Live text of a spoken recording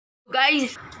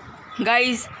guys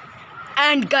guys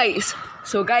and guys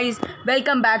so guys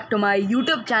welcome back to my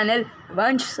YouTube channel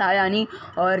वंश सायानी।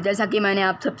 और जैसा कि मैंने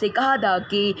आप सबसे कहा था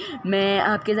कि मैं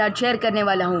आपके साथ शेयर करने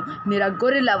वाला हूँ मेरा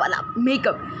गोरिल्ला वाला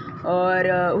मेकअप, और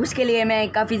उसके लिए मैं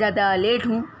काफ़ी ज़्यादा लेट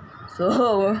हूँ। सो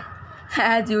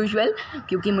एज़ यूजुअल,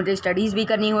 क्योंकि मुझे स्टडीज़ भी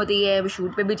करनी होती है,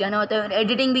 शूट पे भी जाना होता है और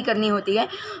एडिटिंग भी करनी होती है,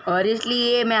 और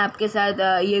इसलिए मैं आपके साथ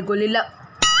ये गोरिल्ला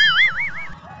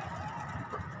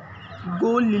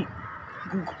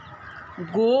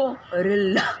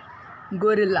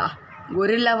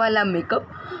वाला मेकअप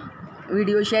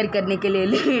वीडियो शेयर करने के लिए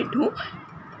लेट हूँ।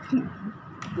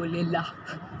 गोरिल्ला।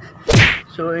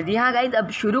 सो जी हाँ गाइज, अब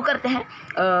शुरू करते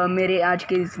हैं मेरे आज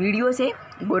के इस वीडियो से,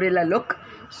 गोरिल्ला लुक।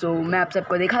 सो मैं आप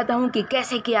सबको दिखाता हूँ कि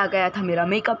कैसे किया गया था मेरा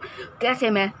मेकअप, कैसे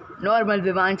मैं नॉर्मल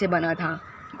विवान से बना था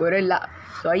गोरिल्ला।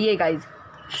 तो आइए गाइज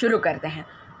शुरू करते हैं।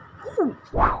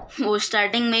 वो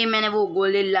स्टार्टिंग में ही मैंने वो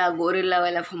गोरिल्ला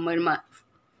वाला फंबल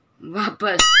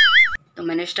वापस तो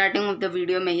मैंने स्टार्टिंग ऑफ द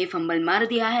वीडियो में ही फंबल मार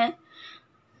दिया है।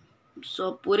 सो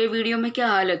पूरे वीडियो में क्या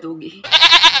हालत होगी।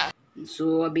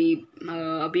 सो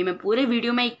अभी मैं पूरे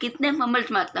वीडियो में कितने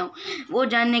फंबल्स मारता हूँ वो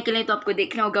जानने के लिए तो आपको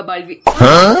देखना होगा बालवी।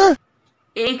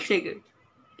 एक सेकंड,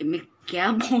 मैं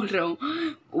क्या बोल रहा हूँ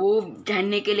वो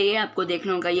जानने के लिए आपको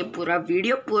देखना होगा ये पूरा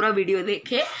वीडियो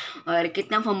देखे और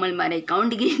कितना फंबल मारे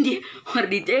काउंट कीजिए और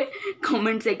नीचे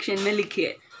कमेंट सेक्शन में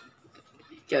लिखिए।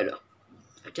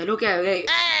 चलो क्या है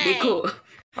देखो।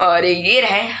 और ये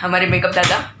रहे हमारे मेकअप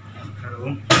दादा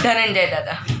धनंजय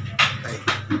दादा।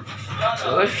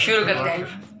 तो शुरू करते हैं।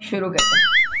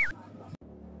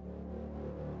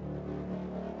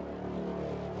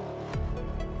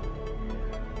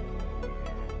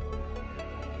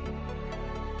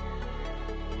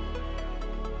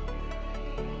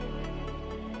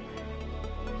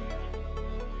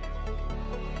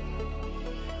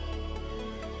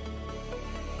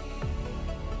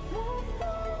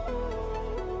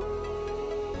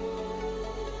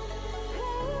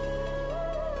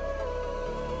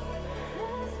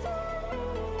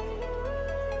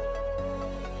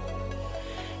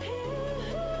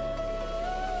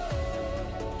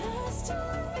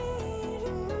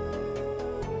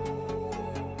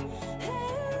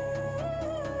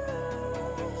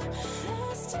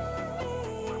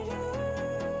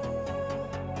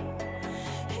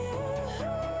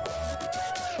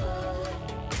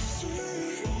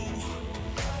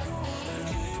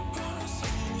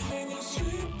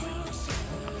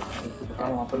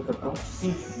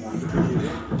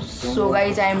 So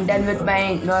guys, I am done with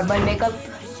my normal makeup.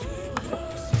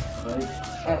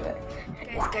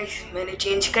 Guys, मैंने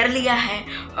चेंज कर लिया है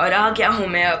और आ गया हूँ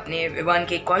मैं अपने विवान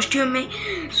के कॉस्ट्यूम में।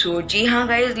 सो जी हाँ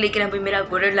गाइज, लेकिन अभी मेरा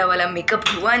गोरिल्ला वाला मेकअप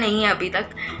हुआ नहीं है अभी तक।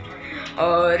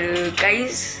 और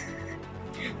गाइज,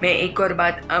 मैं एक और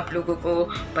बात आप लोगों को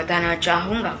बताना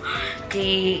चाहूँगा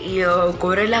कि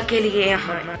गोरिल्ला के लिए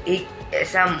यहाँ एक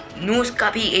ऐसा नोज़ का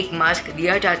भी एक मास्क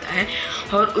दिया जाता है,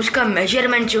 और उसका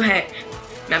मेजरमेंट जो है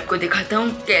मैं आपको दिखाता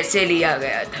हूँ कैसे लिया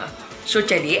गया था। सो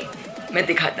चलिए मैं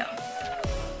दिखाता हूँ।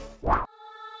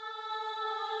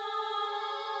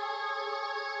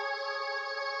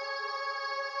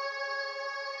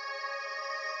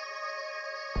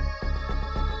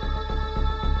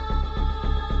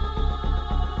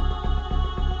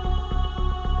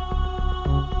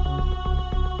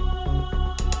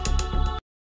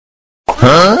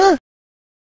 Huh?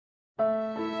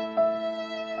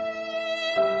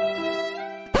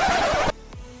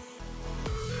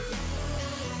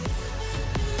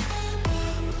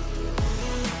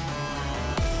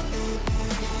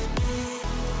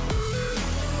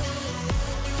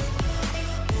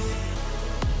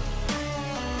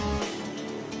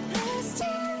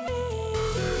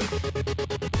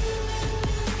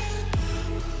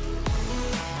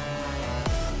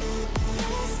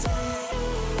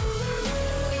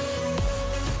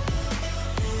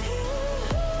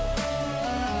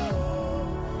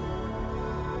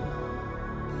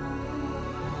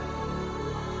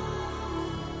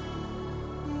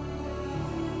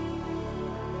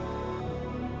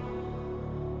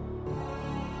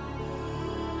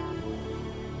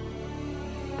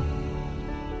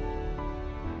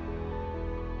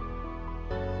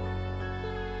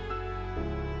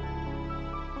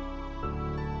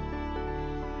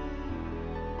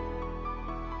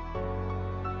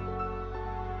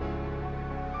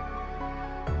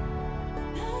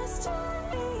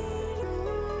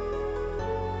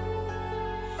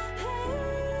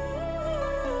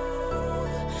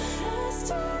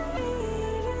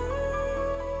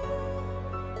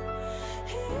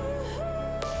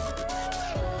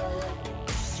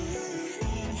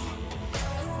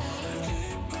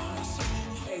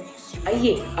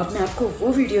 आइए अब मैं आपको वो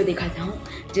वीडियो दिखाता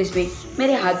हूँ जिसमें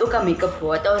मेरे हाथों का मेकअप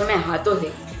हुआ था और मैं हाथों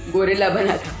से गोरिल्ला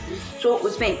बना था। सो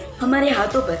उसमें हमारे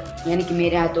हाथों पर यानी कि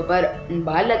मेरे हाथों पर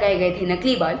बाल लगाए गए थे,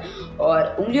 नकली बाल,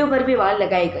 और उंगलियों पर भी बाल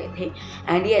लगाए गए थे।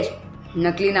 एंड यस,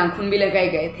 नकली नाखून भी लगाए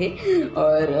गए थे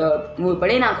और वो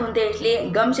बड़े नाखून थे इसलिए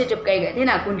गम से चिपकाए गए थे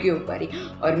नाखून के ऊपर ही।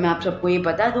 और मैं आप सबको ये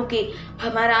बता दूं कि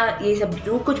हमारा ये सब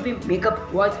जो कुछ भी मेकअप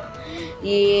हुआ था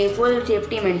ये फुल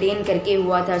सेफ्टी मेंटेन करके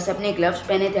हुआ था। सबने ग्लव्स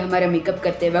पहने थे हमारा मेकअप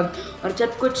करते वक्त और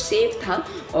सब कुछ सेफ था।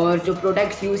 और जो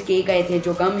प्रोडक्ट्स यूज़ किए गए थे,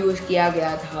 जो गम यूज़ किया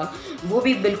गया था, वो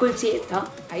भी बिल्कुल सेफ था।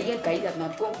 आइए गाइस अब मैं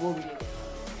आपको वो वीडियो।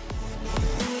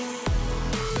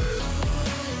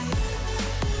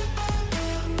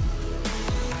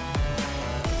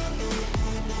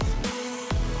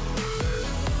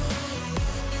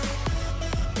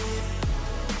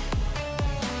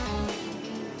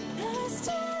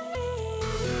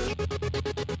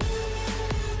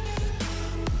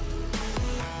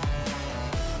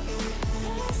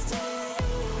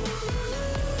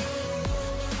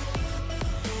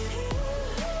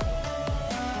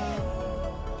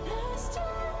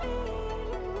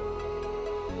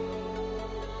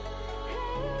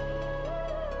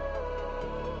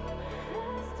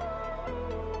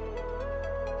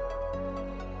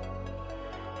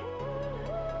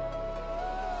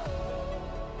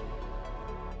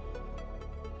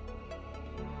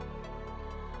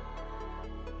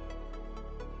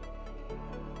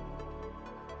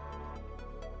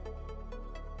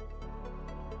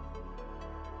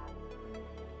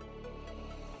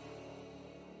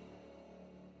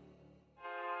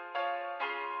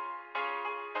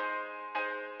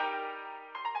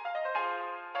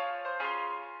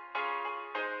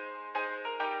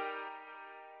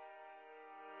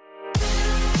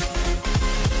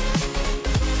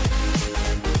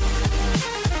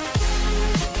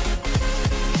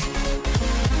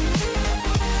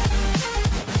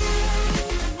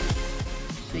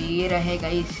 ये रहेगा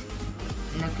इस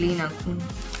नकली नाखून।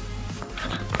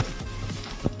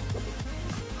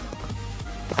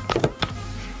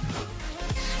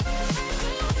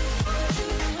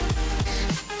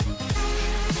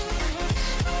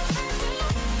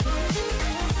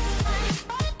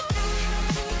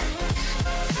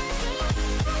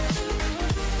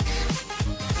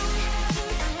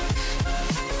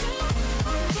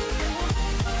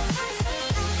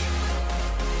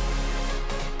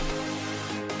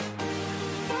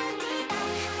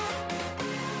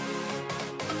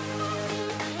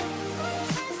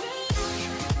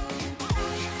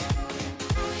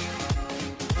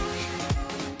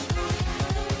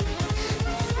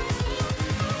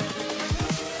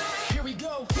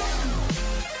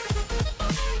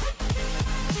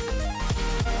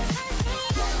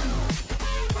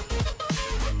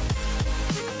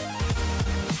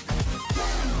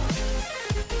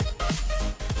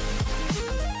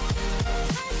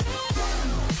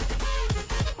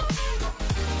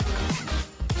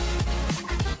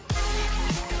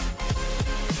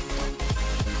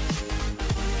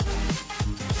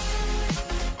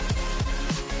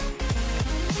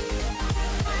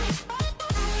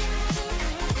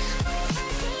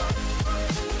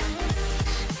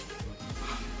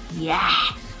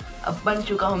 अब बन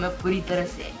चुका हूँ मैं पूरी तरह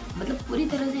से, मतलब पूरी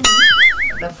तरह से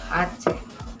नहीं, मतलब हाथ से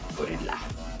गोरिल्ला।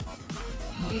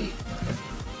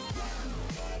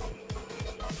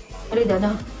 अरे दादा,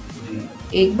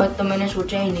 एक बात तो मैंने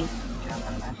सोचा ही नहीं,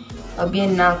 अब ये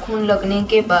नाखून लगने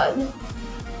के बाद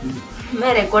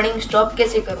मैं रिकॉर्डिंग स्टॉप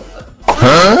कैसे करूँगा?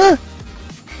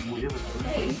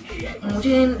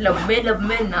 मुझे लंबे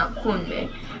लंबे नाखून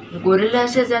में गोरिल्ला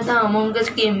से ज्यादा अमंग अस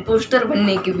के इम्पोस्टर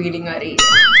बनने की फीलिंग आ रही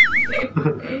है।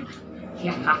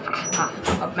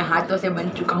 अब मैं हाथों से बन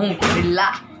चुका हूँ गोरिल्ला।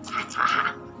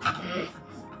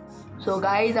 सो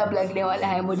गाइस अब लगने वाला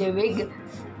है मुझे विग,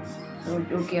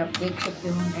 जो कि आप देख सकते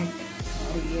हो नेट।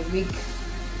 और ये विग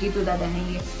जीतू दादा हैं,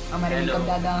 ये हमारे मेकअप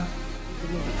दादा।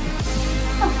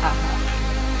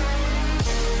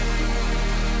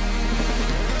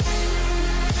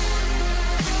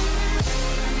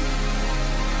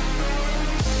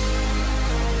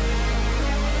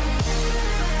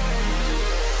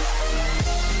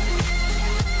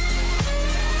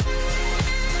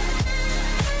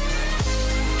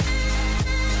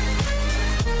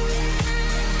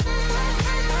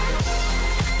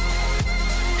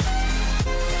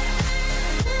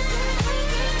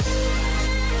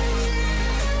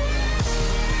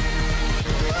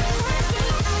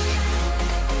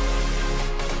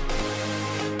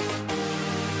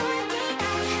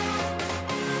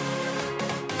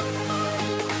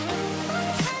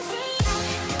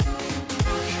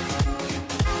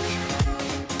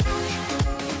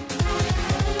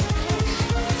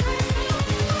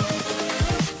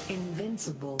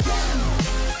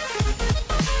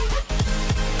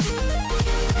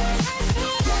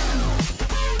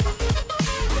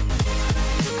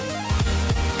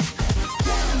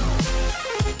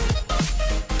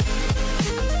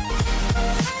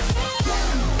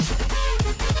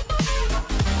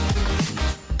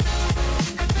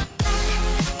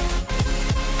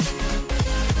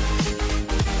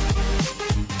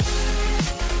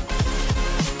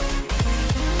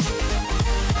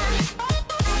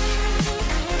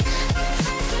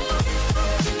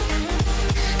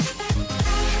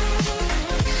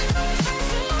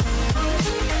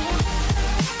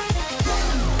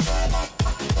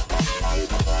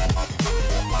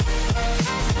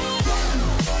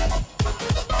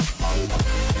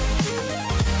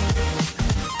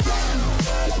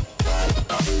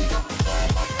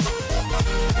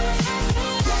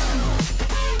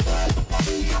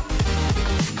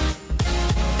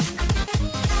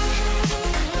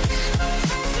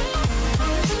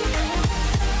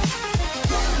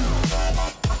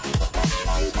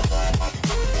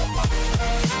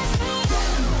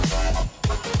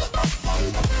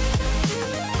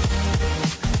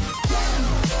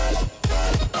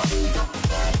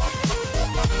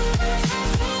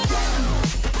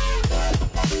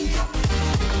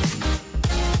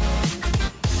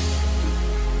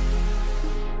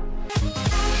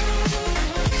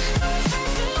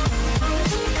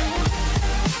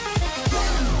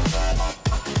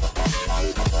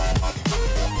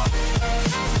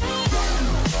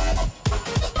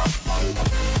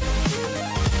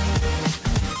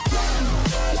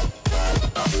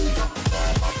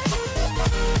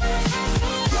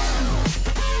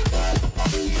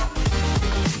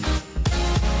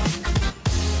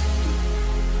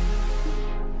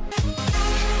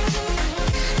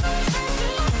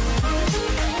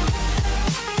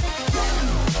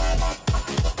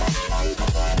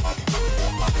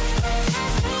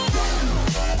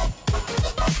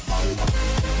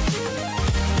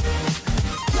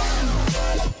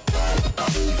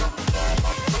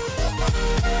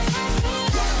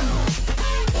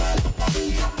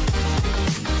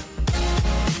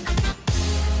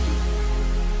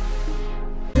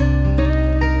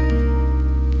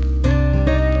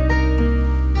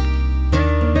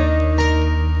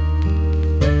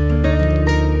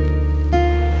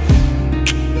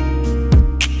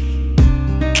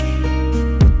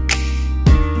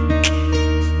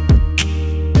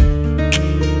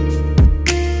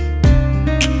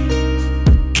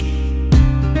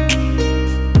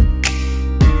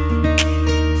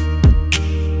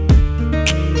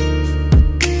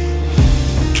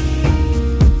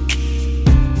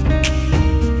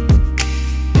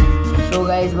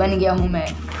 गया हूँ मैं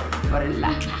गोरिल्ला।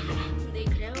 देख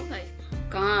रहे हो गाइस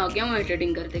कहाँ आ गया मैं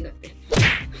एडिटिंग करते करते।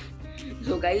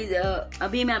 सो गाइस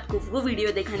अभी मैं आपको वो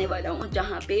वीडियो दिखाने वाला हूँ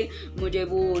जहाँ पे मुझे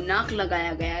वो नाक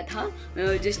लगाया गया था,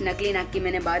 जिस नकली नाक की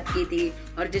मैंने बात की थी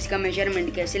और जिसका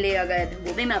मेजरमेंट कैसे लिया गया था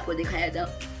वो भी मैं आपको दिखाया था,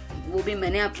 वो भी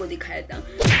मैंने आपको दिखाया था।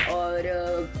 और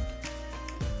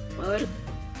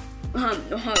हाँ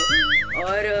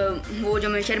और वो जो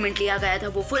मेजरमेंट लिया गया था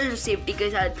वो फुल सेफ्टी के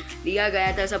साथ लिया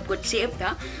गया था, सब कुछ सेफ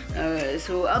था।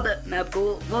 सो अब मैं आपको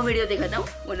वो वीडियो दिखाता हूँ,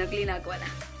 वो नकली नाक वाला।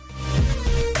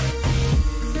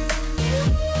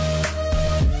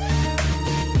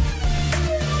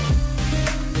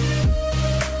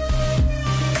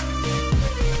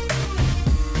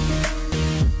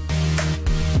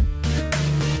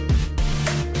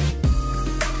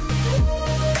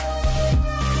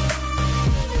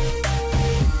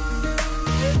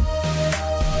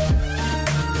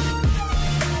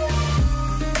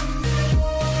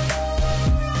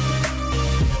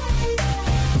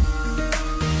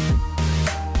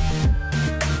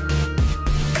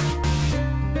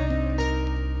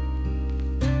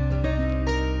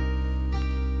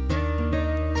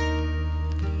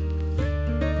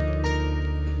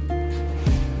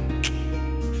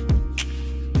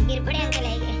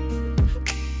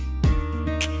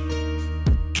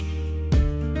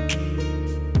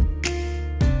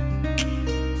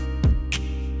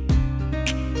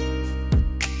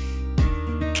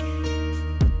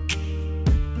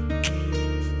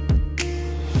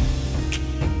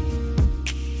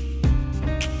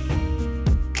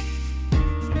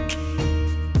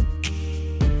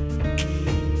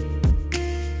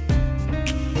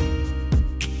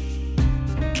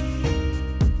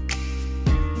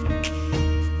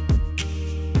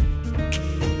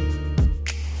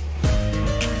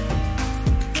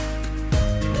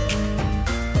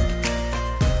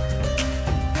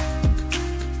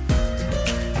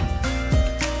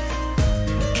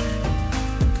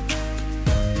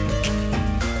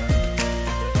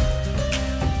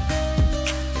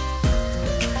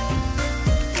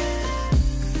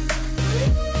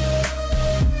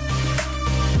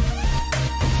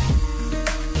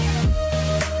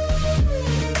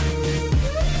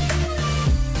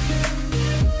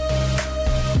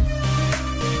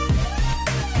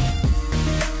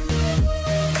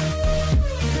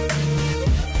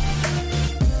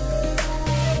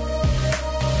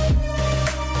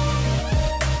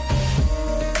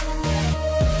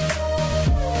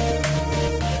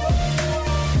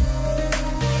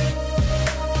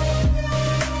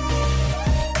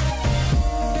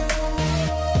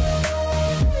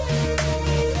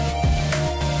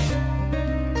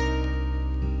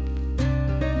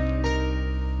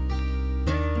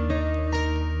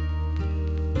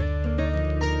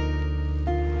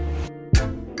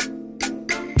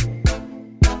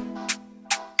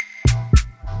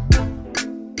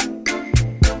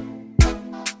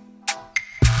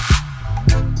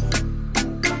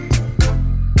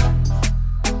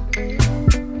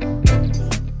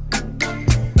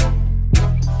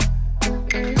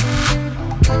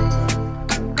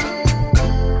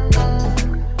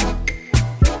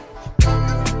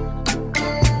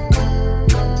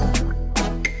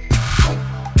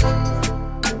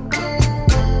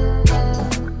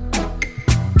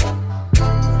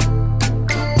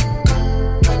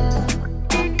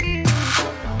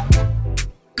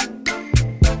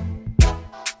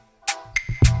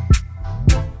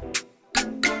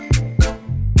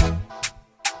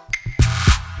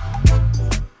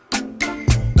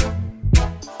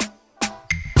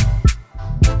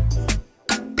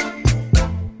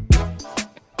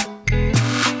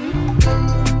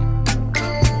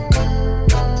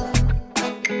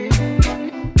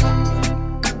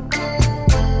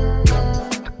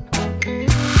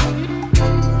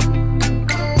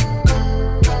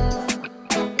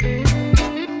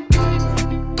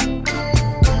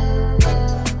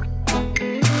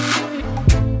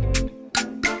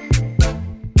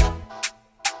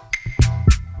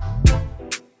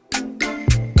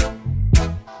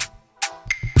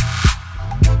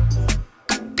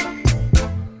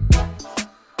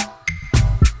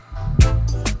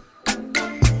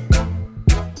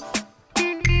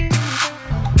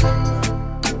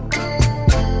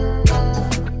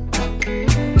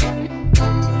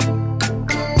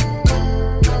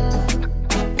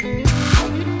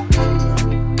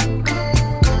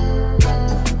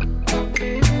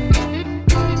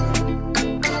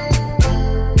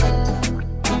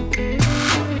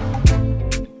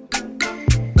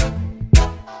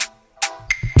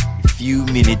 few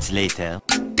minutes later.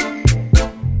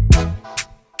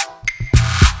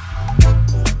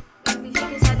 इसी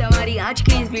के साथ हमारी आज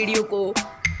की इस वीडियो को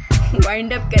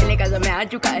वाइंड अप करने का समय आ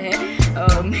चुका है।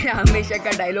 मेरा हमेशा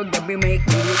का डायलॉग जब भी मैं एक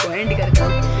वीडियो को एंड करता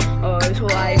हूँ। और सो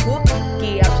आई होप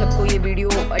कि आप सबको ये वीडियो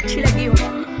अच्छी लगी हो,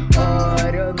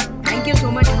 और thank you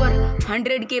so much for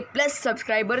 100K plus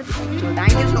subscribers. So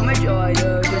thank you so much. और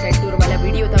जो साइड टूर वाला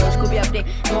वीडियो था उसको भी आपने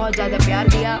बहुत ज़्यादा प्यार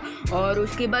दिया, और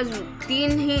उसके बाद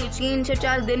 3 से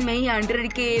 4 दिन में ही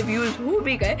 100K व्यूज़ हो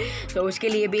भी गए, तो उसके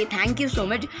लिए भी thank you so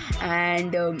much.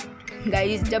 And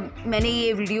guys, जब मैंने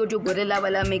ये वीडियो जो गोरिल्ला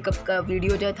वाला मेकअप का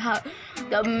वीडियो जो था,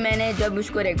 तब मैंने जब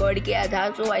उसको रिकॉर्ड किया था,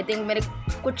 सो आई थिंक मेरे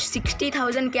कुछ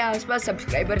 60,000 के आसपास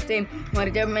सब्सक्राइबर्स थे। और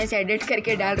जब मैं इसे एडिट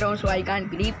करके डाल रहा हूँ, सो आई कांट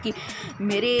बिलीव कि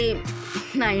मेरे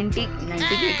 90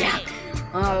 के क्या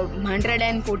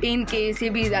 114K से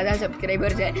भी ज़्यादा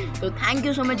सब्सक्राइबर्स है। तो thank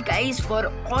you so much guys for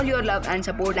all your love and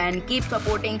support and keep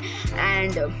supporting.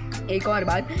 And एक और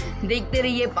बात, देखते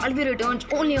रहिए Baalveer returns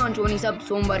only on Sony सब,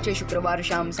 सोमवार से शुक्रवार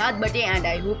शाम 7 बजे। एंड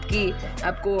आई होप कि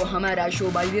आपको हमारा शो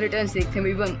बालवी रिटर्न्स देखने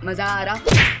में भी मज़ा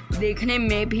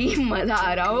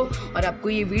आ रहा हो, और आपको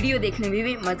ये वीडियो देखने में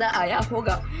भी मज़ा आया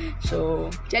होगा। सो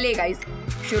चलिए गाइस,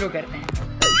 शुरू करते हैं।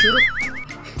 शुरू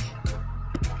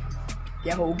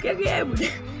क्या हो गया है मुझे।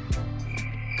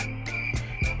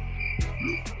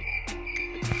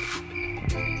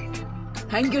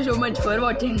 Thank you so much for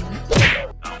watching.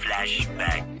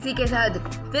 इसी के साथ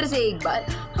फिर से एक बार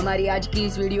हमारी आज की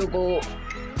इस वीडियो को,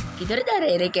 किधर जा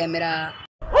रहे रे कैमरा,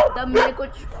 तब मेरे कुछ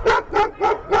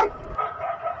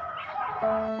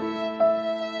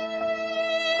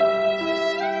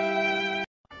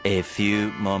A few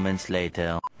moments later.